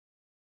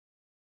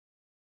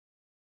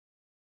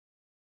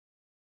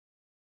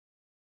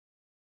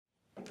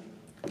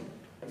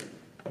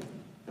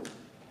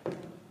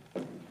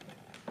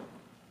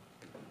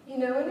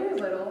know when you're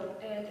little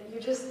and you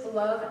just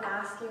love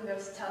asking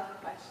those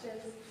tough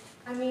questions?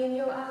 I mean,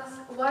 you'll ask,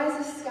 why is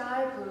the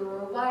sky blue,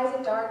 or why is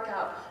it dark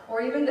out?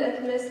 Or even the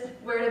infamous,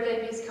 where do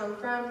babies come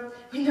from?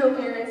 We know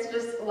parents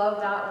just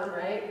love that one,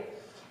 right?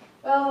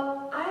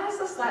 Well, I asked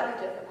a slightly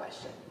different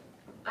question.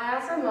 I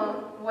asked my mom,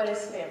 what is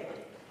family?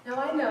 Now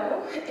I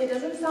know, it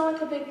doesn't sound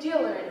like a big deal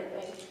or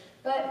anything,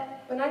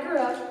 but when I grew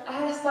up, I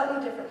had a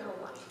slightly different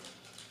home life.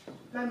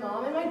 My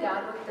mom and my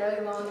dad worked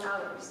fairly long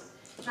hours.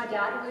 My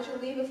dad would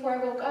usually leave before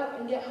I woke up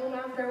and get home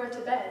after I went to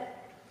bed.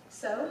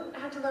 So I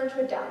had to learn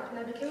to adapt, and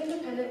I became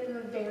independent from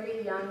a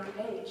very young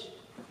age.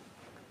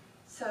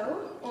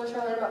 So when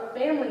I learned about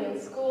family in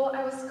school,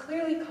 I was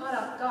clearly caught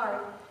off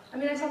guard. I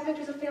mean, I saw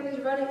pictures of families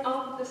running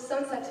off at the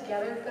sunset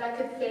together, but I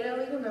could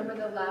barely remember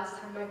the last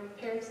time my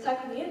parents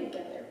tucked me in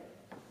together.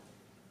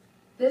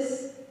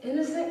 This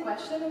innocent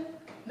question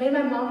made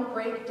my mom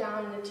break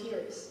down into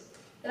tears.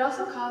 It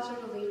also caused her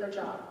to leave her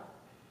job.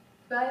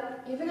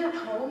 But even at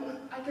home,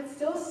 I could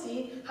still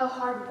see how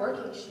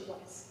hard-working she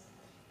was.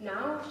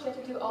 Now, she had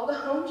to do all the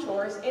home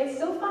chores and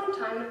still find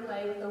time to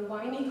play with the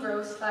whiny,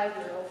 gross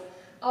 5-year-old,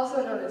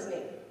 also known as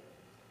me.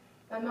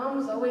 My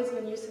mom's always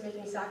been used to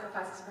making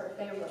sacrifices for her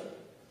family.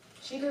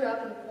 She grew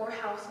up in a poor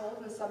household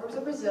in the suburbs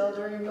of Brazil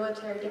during a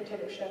military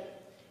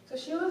dictatorship. So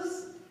she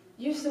was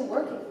used to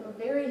working from a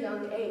very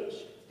young age,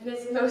 and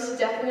it's most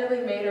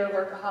definitely made her a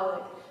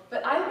workaholic.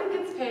 But I think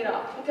it's paid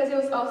off, because it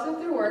was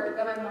also through work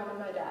that my mom and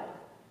my dad.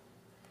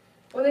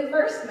 When they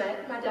first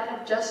met, my dad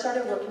had just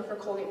started working for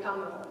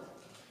Colgate-Palmolive.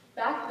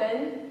 Back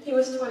then, he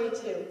was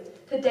 22.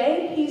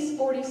 Today, he's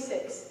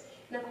 46.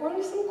 And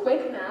according to some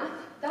quick math,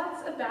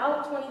 that's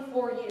about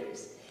 24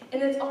 years.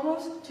 And it's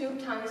almost 2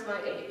 times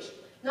my age.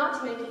 Not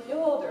to make you feel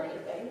old or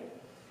anything.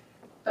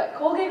 But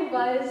Colgate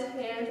was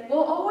and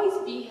will always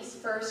be his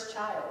first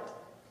child.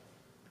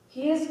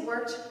 He has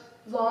worked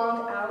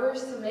long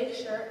hours to make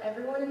sure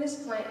everyone in his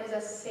plant is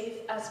as safe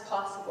as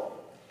possible.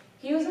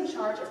 He was in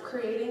charge of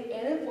creating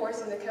and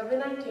enforcing the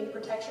COVID-19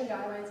 protection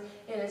guidelines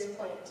in his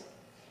plant.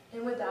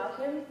 And without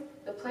him,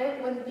 the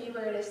plant wouldn't be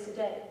where it is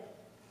today.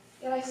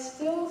 Yet I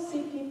still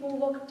see people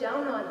look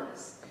down on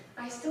us.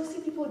 I still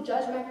see people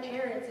judge my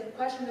parents and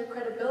question their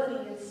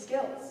credibility and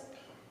skills.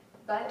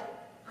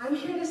 But I'm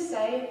here to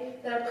say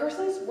that a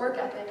person's work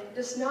ethic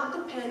does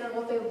not depend on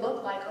what they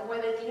look like or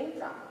where they came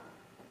from.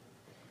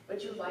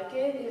 Would you like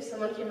it if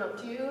someone came up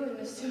to you and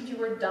assumed you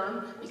were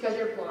dumb because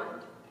you're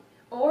blonde?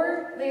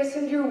 Or they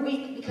assumed you're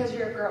weak because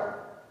you're a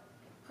girl?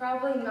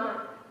 Probably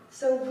not.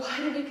 So why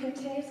do we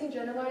continuously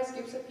generalize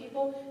groups of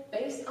people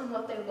based on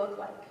what they look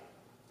like?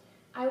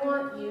 I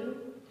want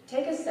you to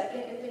take a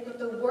second and think of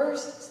the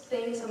worst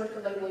thing someone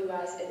could label you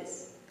as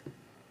is.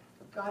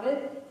 Got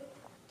it?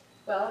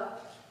 Well,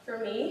 for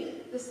me,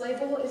 this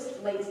label is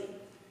lazy.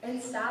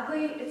 And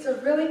sadly, it's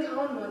a really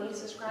common one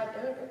used to describe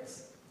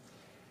immigrants.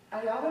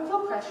 I often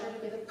feel pressure to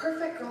be the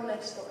perfect girl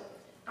next door.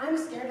 I'm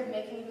scared of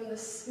making even the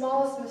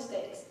smallest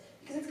mistakes,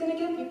 because it's going to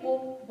give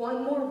people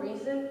one more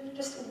reason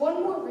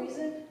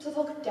to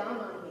look down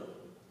on me.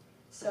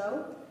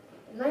 So,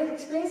 in my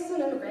experience as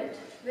an immigrant,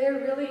 there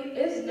really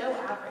is no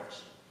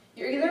average.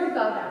 You're either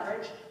above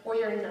average or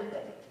you're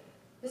nothing.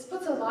 This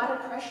puts a lot of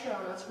pressure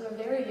on us from a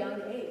very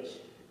young age.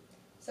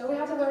 So we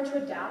have to learn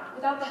to adapt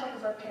without the help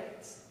of our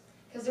parents,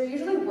 because they're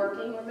usually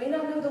working or may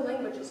not know the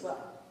language as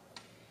well.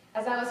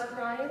 As I was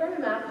crying over my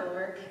math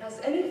homework, as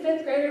any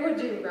 5th grader would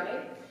do,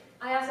 right?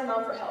 I asked my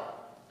mom for help.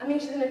 I mean,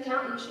 she's an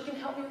accountant, she can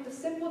help me with a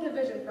simple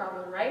division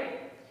problem,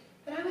 right?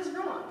 But I was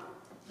wrong.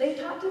 They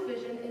taught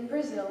division in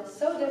Brazil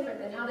so different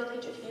than how they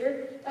teach it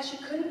here that she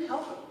couldn't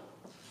help me.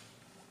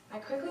 I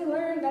quickly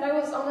learned that I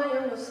was on my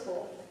own with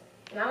school,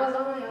 and I was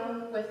on my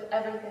own with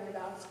everything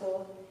about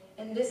school,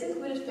 and this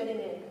included fitting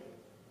in.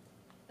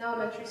 In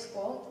elementary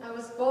school, I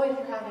was bullied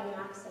for having an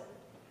accent.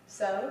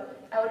 So,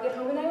 I would get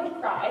home and I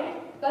would cry,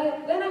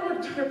 but then I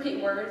would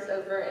repeat words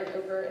over and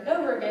over and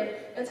over again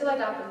until I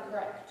got them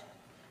correct.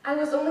 I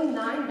was only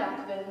 9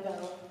 back then,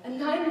 though. A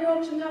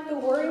 9-year-old shouldn't have to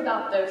worry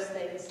about those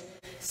things.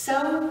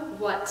 So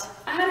what?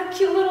 I had a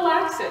cute little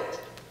accent.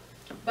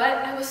 But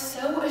I was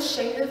so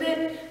ashamed of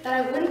it that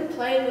I wouldn't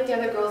play with the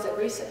other girls at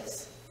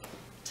recess.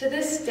 To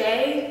this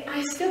day,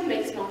 I still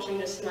make small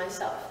changes to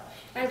myself.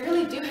 And I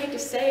really do hate to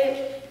say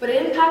it, but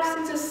it impacts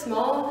things as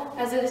small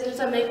as the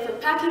decisions I make for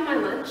packing my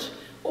lunch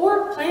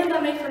or plans I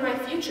make for my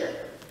future.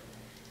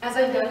 As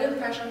a young,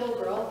 impressionable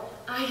girl,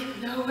 I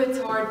know it's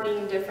hard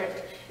being different,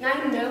 and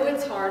I know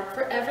it's hard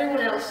for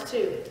everyone else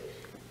too.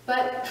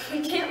 But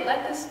we can't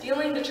let this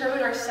feeling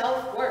determine our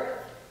self-worth.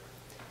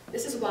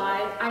 This is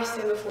why I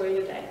stand before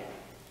you today.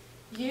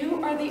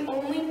 You are the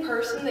only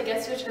person that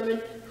gets to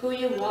determine who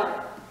you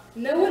are.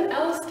 No one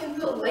else can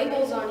put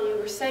labels on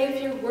you or say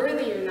if you're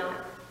worthy or not.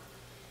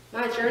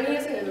 My journey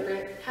as an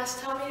immigrant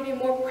has taught me to be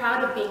more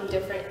proud of being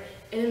different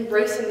and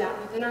embracing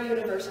that within our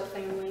universal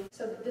family.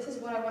 So this is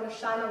what I want to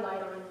shine a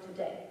light on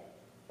today.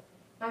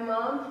 My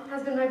mom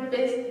has been my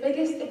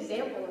biggest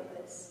example of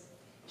this.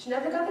 She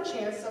never got the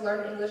chance to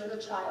learn English as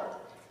a child,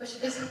 but she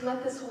doesn't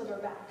let this hold her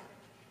back.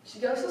 She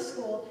goes to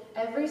school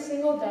every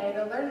single day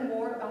to learn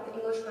more about the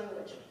English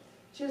language.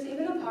 She was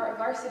even a part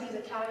of our city's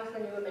Academy for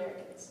New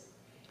Americans.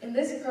 In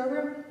this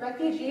program,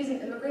 refugees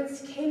and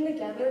immigrants came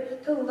together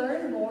to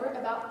learn more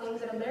about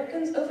things that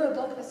Americans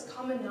overlook as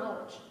common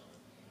knowledge.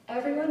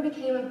 Everyone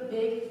became a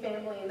big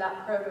family in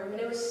that program, and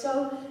it was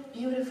so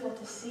beautiful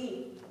to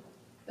see.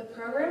 The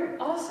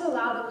program also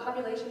allowed the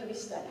population to be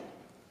studied.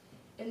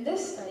 In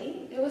this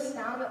study, it was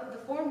found that the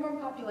foreign-born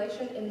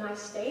population in my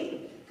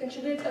state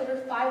contributed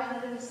over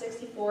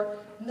 $564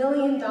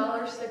 million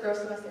to the gross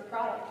domestic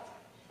product,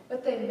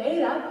 but they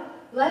made up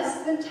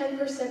less than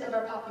 10% of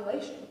our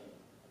population.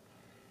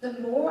 The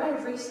more I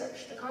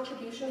researched the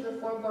contribution of the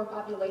foreign-born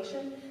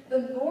population,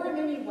 the more it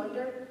made me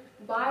wonder,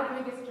 why do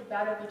we get such a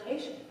bad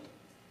reputation?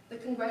 The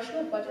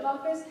Congressional Budget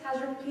Office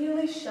has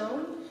repeatedly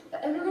shown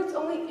that immigrants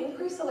only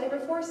increase the labor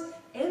force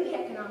and the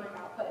economic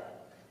output.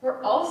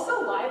 We're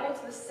also liable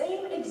to the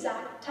same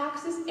exact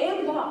taxes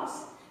and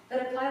laws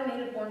that apply to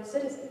native-born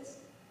citizens.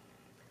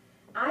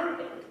 I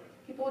think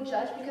people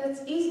judge because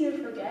it's easy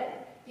to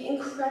forget the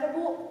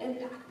incredible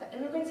impact that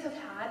immigrants have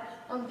had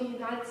on the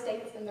United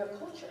States and their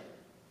culture.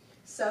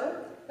 So,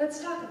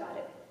 let's talk about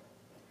it.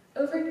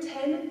 Over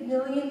 10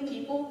 million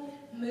people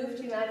moved to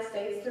the United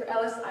States through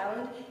Ellis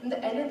Island in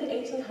the end of the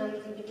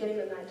 1800s and beginning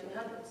of the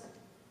 1900s.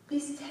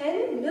 These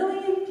 10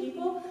 million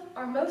people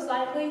are most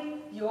likely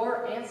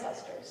your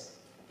ancestors,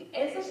 the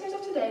ancestors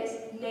of today's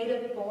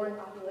native-born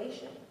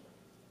population.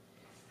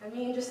 I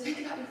mean, just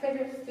think about your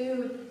favorite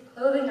food,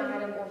 clothing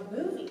item, or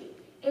movie.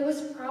 It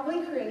was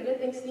probably created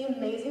thanks to the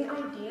amazing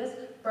ideas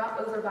brought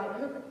over by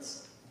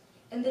immigrants.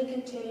 And they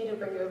continue to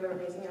bring over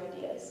amazing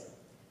ideas.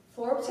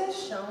 Forbes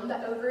has shown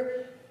that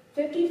over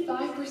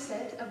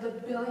 55% of the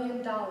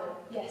billion-dollar,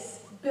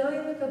 yes,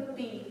 billion with a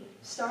B,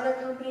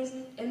 startup companies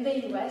in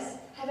the U.S.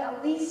 have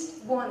at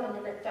least one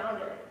immigrant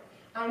founder.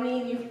 I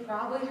mean, you've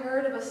probably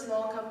heard of a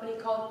small company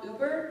called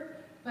Uber.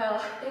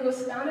 Well, it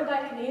was founded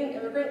by Canadian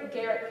immigrant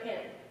Garrett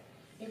Kim.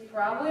 You've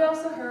probably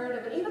also heard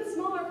of an even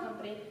smaller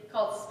company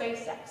called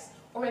SpaceX,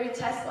 or maybe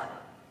Tesla.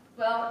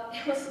 Well,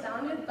 it was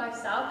founded by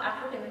South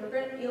African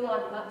immigrant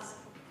Elon Musk.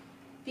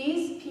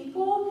 These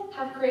people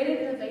have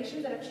created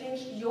innovations that have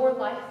changed your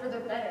life for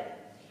the better.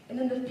 And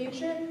in the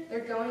future,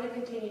 they're going to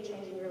continue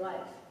changing your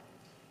life.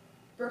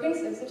 Brookings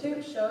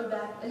Institute showed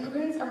that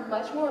immigrants are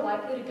much more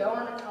likely to go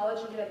on to college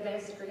and get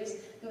advanced degrees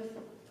than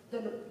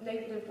the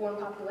native-born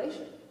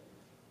population.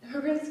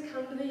 Immigrants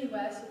come to the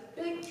U.S. with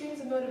big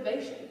dreams of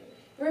motivation.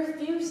 They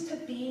refuse to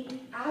be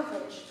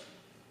average.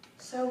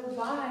 So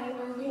why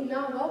are we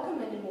not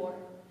welcome anymore?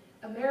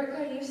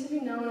 America used to be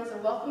known as a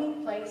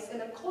welcoming place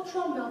and a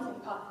cultural melting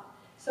pot.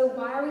 So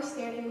why are we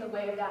standing in the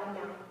way of that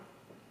now?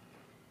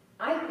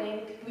 I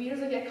think we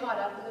usually get caught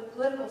up in the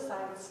political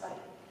side of this fight.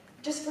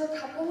 Just for a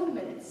couple of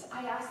minutes,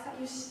 I ask that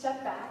you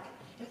step back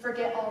and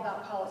forget all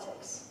about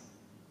politics.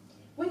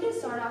 We can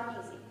start off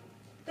easy.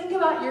 Think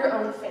about your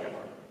own family.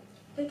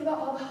 Think about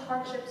all the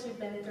hardships you've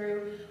been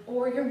through,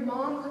 or your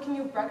mom cooking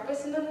you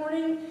breakfast in the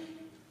morning,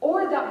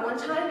 or that one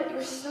time that you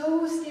were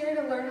so scared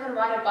to learn how to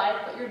ride a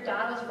bike, but your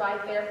dad was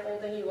right there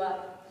holding you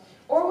up.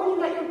 Or when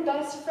you met your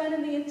best friend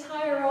in the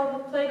entire world on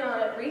the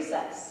playground at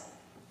recess.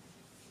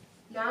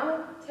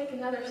 Now, take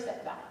another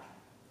step back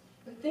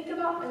and think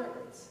about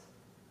immigrants.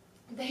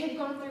 They've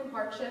gone through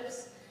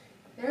hardships.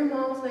 Their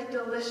moms make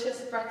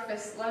delicious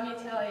breakfast, let me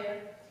tell you.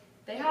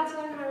 They had to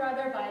learn how to ride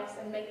their bikes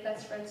and make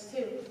best friends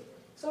too.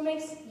 So what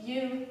makes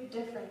you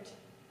different?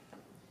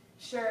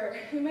 Sure,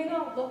 you may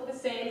not look the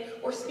same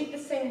or speak the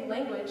same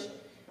language,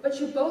 but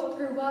you both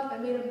grew up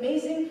and made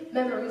amazing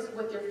memories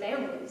with your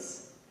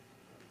families.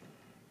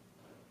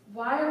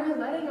 Why are we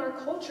letting our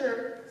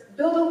culture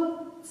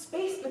build a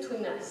space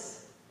between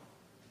us?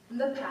 In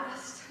the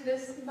past,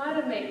 this might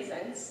have made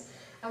sense.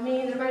 I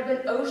mean, there might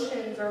have been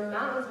oceans or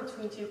mountains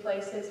between two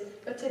places,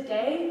 but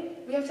today,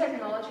 we have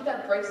technology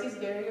that breaks these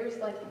barriers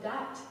like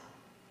that.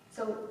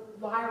 So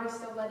why are we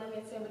still letting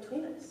it stand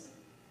between us?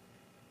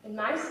 In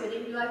my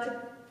city, we like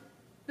to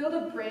build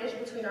a bridge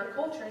between our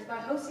cultures by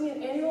hosting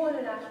an annual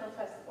international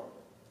festival.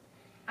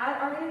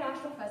 At our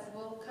international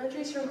festival,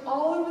 countries from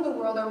all over the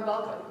world are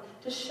welcome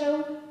to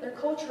show their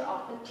culture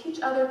off and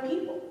teach other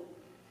people.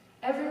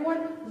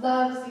 Everyone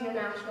loves the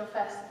international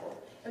festival,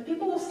 and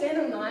people will stand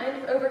in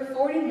line for over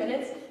 40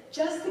 minutes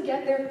just to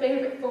get their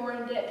favorite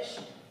foreign dish.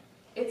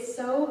 It's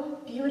so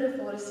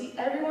beautiful to see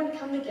everyone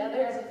come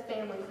together as a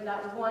family for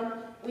that one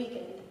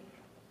weekend.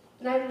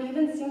 And I've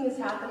even seen this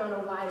happen on a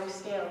wider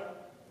scale.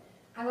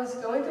 I was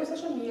going through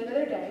social media the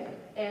other day,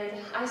 and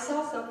I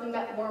saw something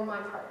that warmed my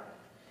heart.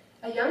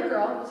 A young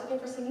girl was looking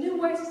for some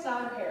new ways to style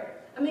her hair.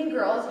 I mean,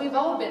 girls, we've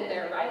all been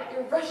there, right?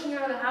 You're rushing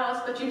out of the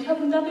house, but you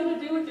have nothing to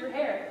do with your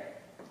hair.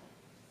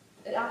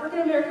 An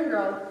African-American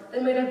girl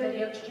then made a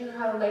video teaching her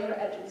how to lay her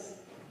edges.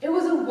 It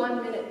was a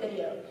 1-minute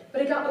video,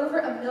 but it got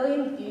over 1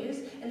 million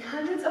views and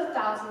hundreds of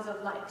thousands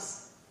of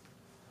likes.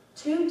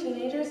 2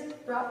 teenagers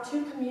brought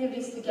 2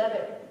 communities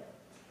together.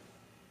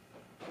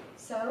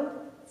 So,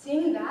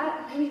 seeing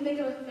that made me think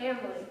of a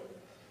family.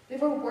 They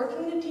were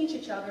working to teach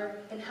each other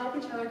and help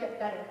each other get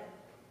better.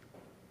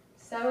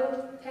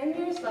 So, 10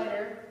 years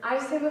later,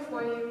 I stand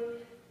before you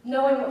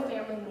knowing what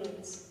family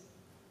means.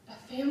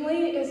 A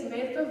family is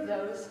made up of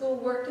those who will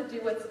work to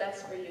do what's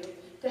best for you,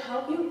 to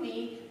help you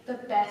be the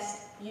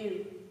best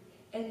you.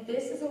 And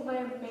this is what my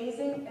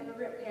amazing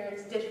immigrant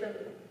parents did for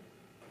me.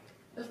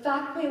 The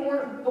fact they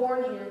weren't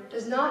born here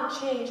does not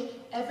change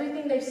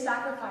everything they've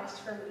sacrificed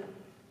for me.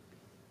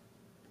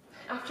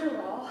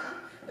 After all,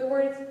 the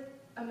words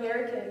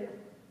American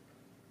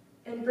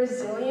and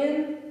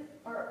Brazilian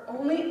are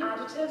only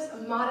adjectives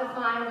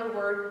modifying the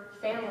word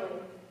family.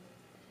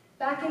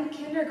 Back in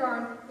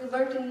kindergarten, we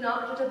learned to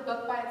not judge a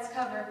book by its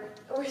cover,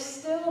 but we're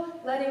still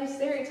letting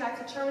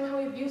stereotypes determine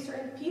how we view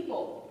certain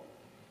people.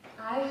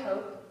 I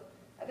hope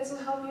that this will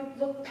help you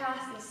look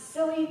past these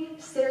silly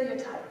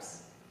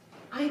stereotypes.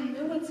 I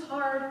know it's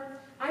hard.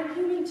 I'm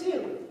human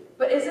too.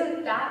 But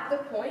isn't that the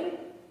point?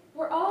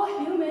 We're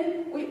all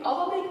human. We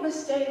all make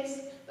mistakes.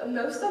 But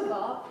most of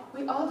all,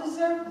 we all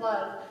deserve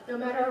love, no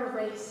matter our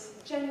race,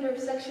 gender,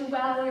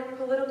 sexuality, or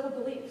political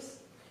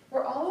beliefs.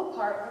 We're all a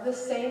part of the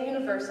same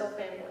universal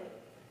family.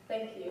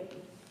 Thank you.